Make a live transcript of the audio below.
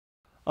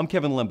I'm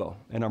Kevin Lembo,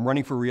 and I'm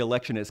running for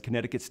re-election as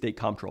Connecticut State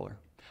Comptroller.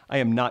 I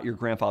am not your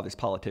grandfather's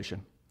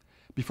politician.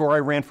 Before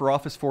I ran for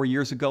office 4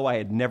 years ago, I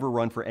had never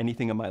run for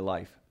anything in my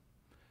life.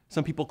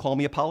 Some people call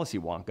me a policy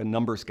wonk, a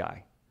numbers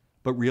guy.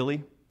 But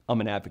really, I'm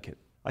an advocate.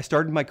 I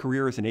started my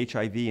career as an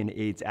HIV and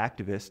AIDS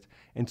activist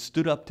and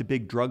stood up to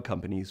big drug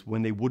companies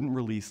when they wouldn't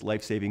release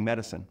life-saving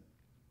medicine.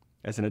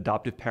 As an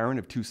adoptive parent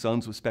of 2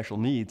 sons with special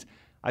needs,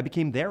 I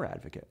became their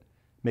advocate,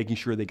 making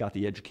sure they got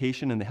the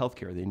education and the health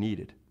care they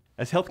needed.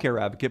 As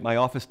healthcare advocate, my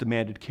office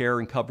demanded care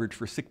and coverage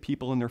for sick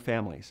people and their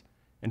families,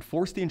 and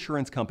forced the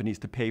insurance companies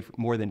to pay for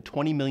more than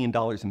 $20 million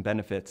in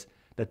benefits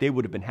that they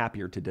would have been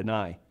happier to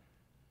deny.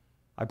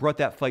 I brought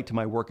that fight to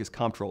my work as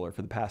comptroller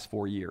for the past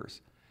 4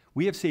 years.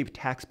 We have saved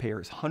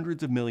taxpayers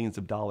hundreds of millions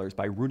of dollars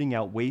by rooting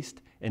out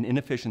waste and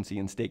inefficiency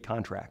in state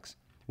contracts.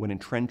 When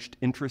entrenched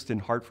interest in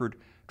Hartford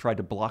tried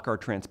to block our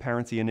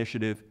transparency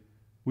initiative,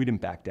 we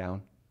didn't back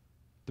down.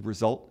 The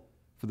result?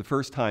 For the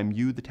first time,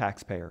 you, the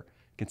taxpayer,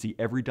 can see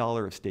every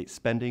dollar of state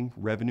spending,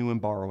 revenue,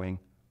 and borrowing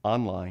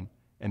online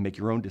and make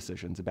your own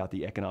decisions about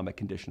the economic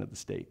condition of the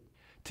state.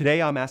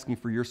 Today, I'm asking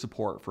for your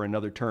support for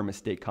another term as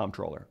state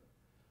comptroller.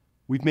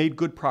 We've made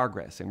good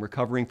progress in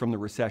recovering from the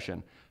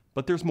recession,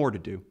 but there's more to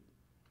do.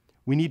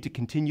 We need to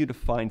continue to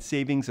find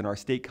savings in our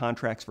state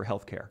contracts for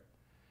health care.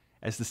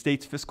 As the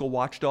state's fiscal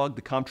watchdog,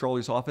 the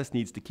comptroller's office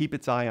needs to keep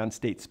its eye on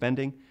state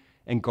spending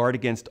and guard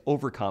against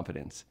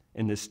overconfidence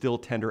in this still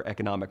tender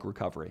economic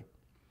recovery.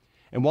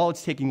 And while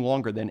it's taking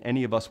longer than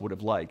any of us would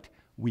have liked,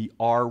 we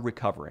are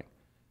recovering.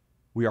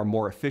 We are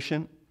more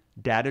efficient,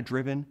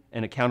 data-driven,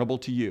 and accountable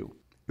to you.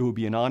 It will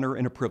be an honor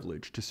and a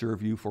privilege to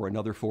serve you for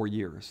another 4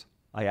 years.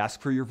 I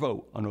ask for your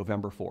vote on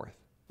November 4th.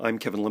 I'm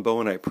Kevin Lembo,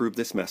 and I approve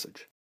this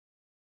message.